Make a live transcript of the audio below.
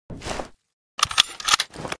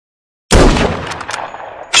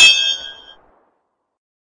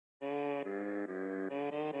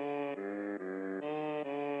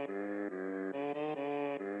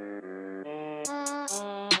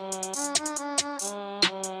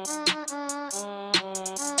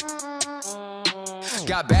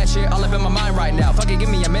Got bad shit all up in my mind right now. Fuck it, give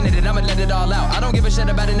me a minute and I'ma let it all out. I don't give a shit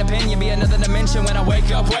about an opinion, be another dimension when I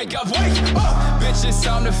wake up, wake up, wake up. Bitch, it's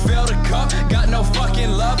time to fill the cup. Got no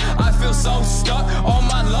fucking love, I feel so stuck on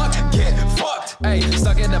my luck. Get fucked. Hey,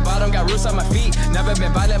 stuck at the bottom, got roots on my feet. Never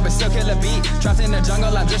been violent, but still kill a beat. Trapped in the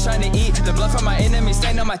jungle, I'm just trying to eat. The blood from my enemies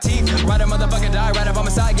stain on my teeth. Ride a motherfucker die, right up on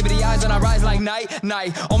my side. Give it the eyes and I rise like night,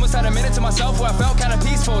 night. Almost had a minute to myself where I felt kinda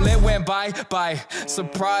peaceful. It went by.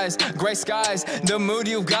 Surprise, gray skies, the mood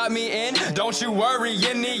you've got me in. Don't you worry,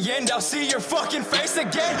 in the end I'll see your fucking face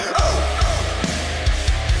again.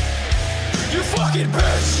 You fucking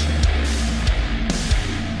bitch.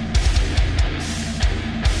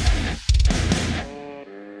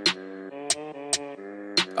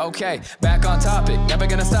 Okay, back on topic, never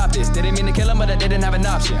gonna stop this. Didn't mean to kill him, but I didn't have an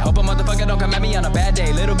option. Hope a motherfucker don't come at me on a bad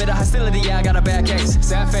day. Little bit of hostility, yeah, I got a bad case.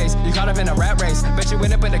 Sad face, you caught up in a rap race. Bet you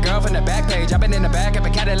went up with a girl from the back page. I've been in the back of a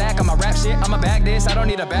Cadillac on my rap shit. I'ma back this, I don't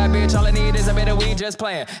need a bad bitch. All I need is a bit of weed, just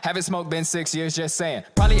playing. Haven't smoked, been 6 years, just saying.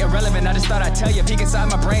 Probably irrelevant, I just thought I'd tell you. Peek inside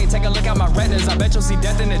my brain, take a look at my retinas. I bet you'll see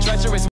death in the treacherous